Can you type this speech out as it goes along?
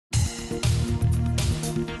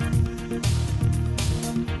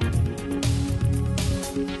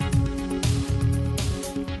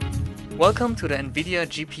Welcome to the NVIDIA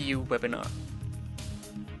GPU Webinar.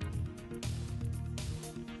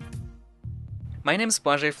 My name is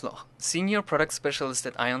Blazej Floch, Senior Product Specialist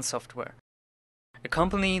at eyeon Software, a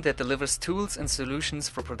company that delivers tools and solutions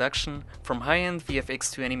for production from high-end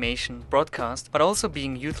VFX to animation, broadcast, but also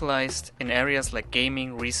being utilized in areas like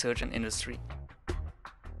gaming, research and industry.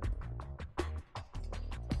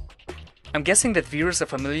 I'm guessing that viewers are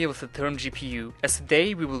familiar with the term GPU, as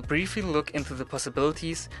today we will briefly look into the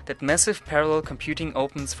possibilities that massive parallel computing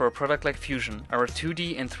opens for a product like Fusion, our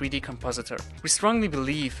 2D and 3D compositor. We strongly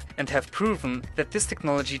believe and have proven that this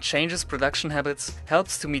technology changes production habits,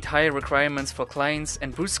 helps to meet higher requirements for clients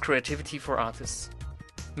and boosts creativity for artists.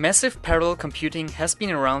 Massive parallel computing has been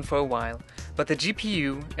around for a while, but the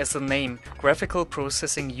GPU, as the name Graphical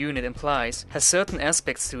Processing Unit implies, has certain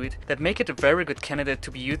aspects to it that make it a very good candidate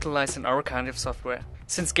to be utilized in our kind of software.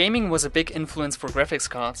 Since gaming was a big influence for graphics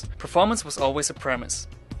cards, performance was always a premise.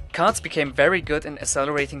 Cards became very good in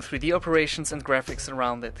accelerating 3D operations and graphics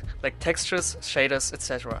around it, like textures, shaders,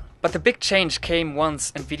 etc. But the big change came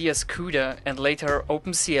once NVIDIA's CUDA and later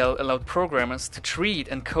OpenCL allowed programmers to treat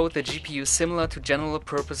and code the GPU similar to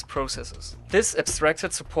general-purpose processors. This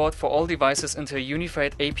abstracted support for all devices into a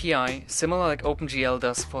unified API, similar like OpenGL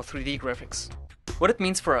does for 3D graphics. What it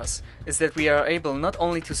means for us is that we are able not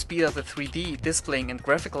only to speed up the 3D displaying and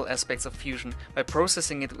graphical aspects of Fusion by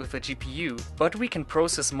processing it with a GPU, but we can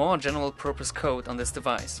process more general-purpose code on this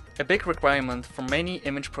device, a big requirement for many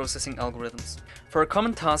image processing algorithms. For a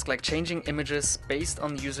common task like changing images based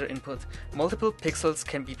on user input, multiple pixels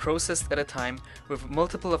can be processed at a time with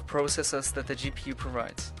multiple of processors that the GPU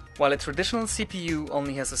provides, while a traditional CPU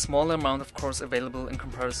only has a smaller amount of cores available in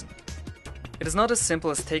comparison. It is not as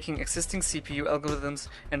simple as taking existing CPU algorithms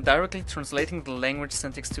and directly translating the language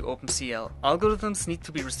syntax to OpenCL. Algorithms need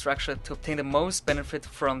to be restructured to obtain the most benefit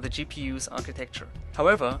from the GPU's architecture.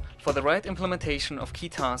 However, for the right implementation of key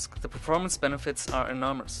tasks, the performance benefits are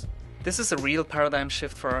enormous. This is a real paradigm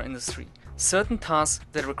shift for our industry. Certain tasks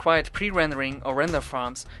that required pre-rendering or render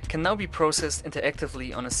farms can now be processed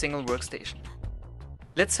interactively on a single workstation.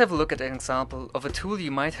 Let's have a look at an example of a tool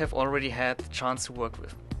you might have already had the chance to work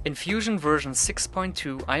with. In Fusion version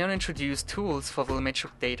 6.2, eyeon introduced tools for volumetric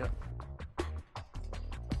data.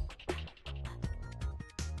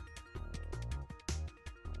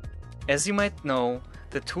 As you might know,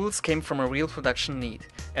 the tools came from a real production need.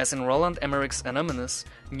 As in Roland Emmerich's Anonymous,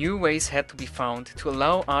 new ways had to be found to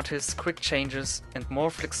allow artists quick changes and more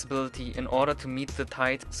flexibility in order to meet the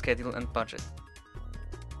tight schedule and budget.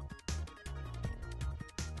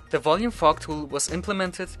 The volume fog tool was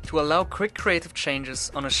implemented to allow quick creative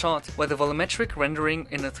changes on a shot where the volumetric rendering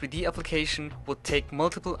in a 3D application would take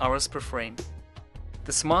multiple hours per frame.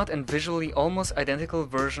 The smart and visually almost identical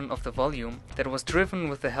version of the volume that was driven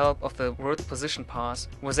with the help of the word position pass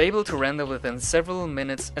was able to render within several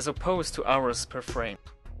minutes as opposed to hours per frame.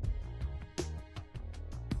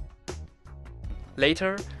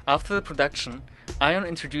 Later, after the production, eyeon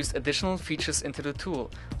introduced additional features into the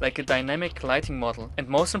tool, like a dynamic lighting model and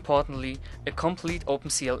most importantly, a complete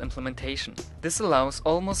OpenCL implementation. This allows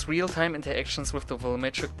almost real-time interactions with the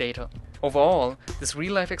volumetric data. Overall, this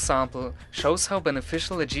real-life example shows how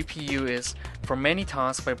beneficial a GPU is for many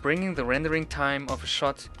tasks by bringing the rendering time of a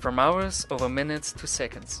shot from hours over minutes to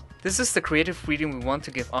seconds. This is the creative freedom we want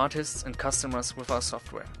to give artists and customers with our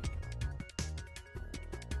software.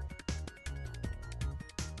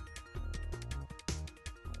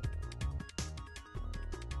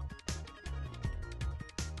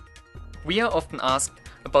 We are often asked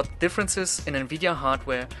about differences in NVIDIA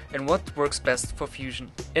hardware and what works best for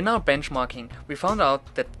Fusion. In our benchmarking, we found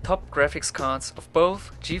out that top graphics cards of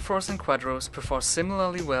both GeForce and Quadros perform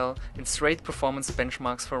similarly well in straight performance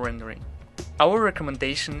benchmarks for rendering. Our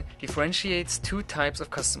recommendation differentiates two types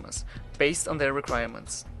of customers based on their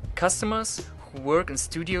requirements. Customers who work in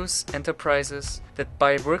studios, enterprises that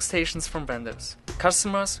buy workstations from vendors.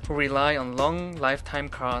 Customers who rely on long lifetime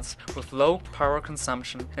cards with low power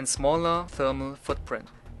consumption and smaller thermal footprint.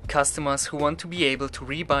 Customers who want to be able to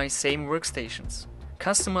rebuy same workstations.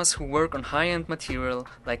 Customers who work on high-end material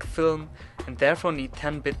like film and therefore need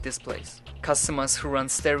 10-bit displays. Customers who run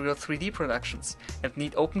stereo 3D productions and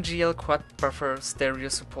need OpenGL quad buffer stereo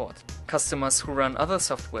support. Customers who run other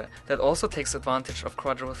software that also takes advantage of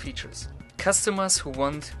Quadro features. Customers who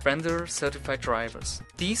want vendor-certified drivers.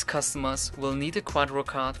 These customers will need a Quadro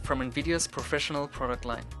card from NVIDIA's professional product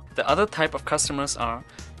line. The other type of customers are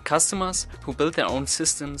customers who build their own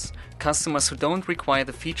systems, customers who don't require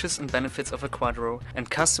the features and benefits of a Quadro, and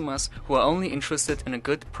customers who are only interested in a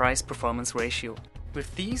good price-performance ratio.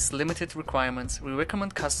 With these limited requirements, we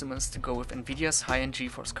recommend customers to go with NVIDIA's high-end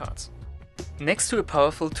GeForce cards. Next to a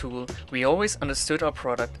powerful tool, we always understood our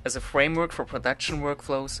product as a framework for production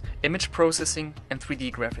workflows, image processing, and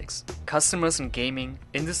 3D graphics. Customers in gaming,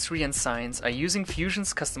 industry, and science are using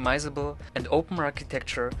Fusion's customizable and open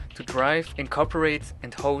architecture to drive, incorporate,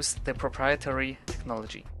 and host their proprietary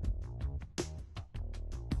technology.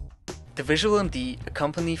 The Visual MD, a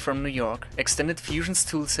company from New York, extended Fusion's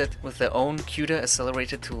toolset with their own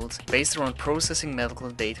CUDA-accelerated tools based around processing medical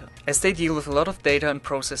data. As they deal with a lot of data and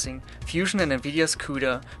processing, Fusion and NVIDIA's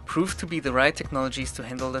CUDA proved to be the right technologies to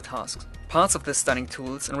handle the tasks. Parts of the stunning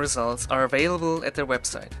tools and results are available at their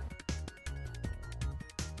website.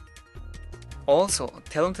 Also,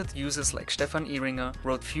 talented users like Stefan Ehringer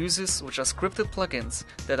wrote fuses, which are scripted plugins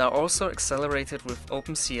that are also accelerated with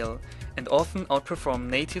OpenCL and often outperform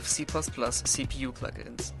native C++ CPU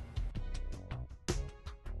plugins.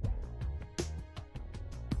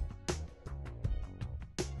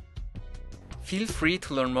 Feel free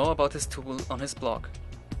to learn more about this tool on his blog.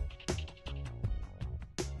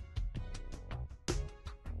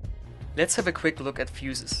 Let's have a quick look at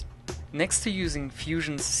fuses. Next to using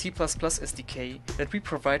Fusion's C++ SDK that we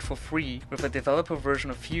provide for free with a developer version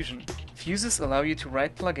of Fusion, fuses allow you to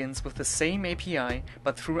write plugins with the same API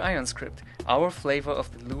but through eyeon script, our flavor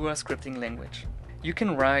of the Lua scripting language. You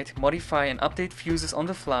can write, modify, and update fuses on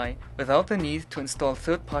the fly without the need to install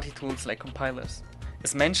third-party tools like compilers.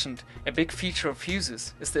 As mentioned, a big feature of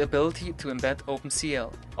fuses is the ability to embed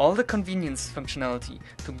OpenCL. All the convenience functionality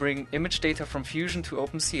to bring image data from Fusion to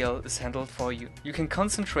OpenCL is handled for you. You can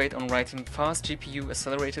concentrate on writing fast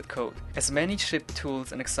GPU-accelerated code, as many shipped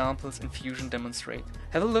tools and examples in Fusion demonstrate.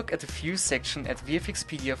 Have a look at the Fuse section at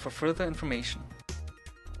VFXpedia for further information.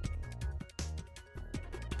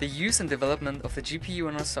 The use and development of the GPU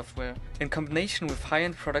in our software, in combination with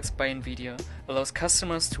high-end products by NVIDIA, allows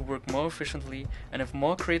customers to work more efficiently and have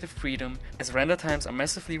more creative freedom, as render times are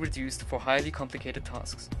massively reduced for highly complicated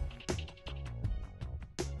tasks.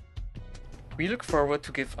 We look forward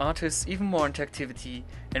to give artists even more interactivity,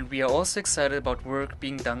 and we are also excited about work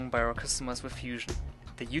being done by our customers with Fusion.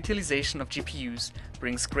 The utilization of GPUs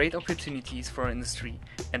brings great opportunities for our industry,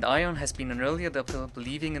 and eyeon has been an early adopter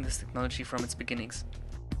believing in this technology from its beginnings.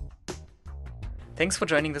 Thanks for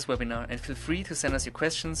joining this webinar, and feel free to send us your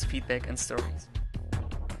questions, feedback, and stories.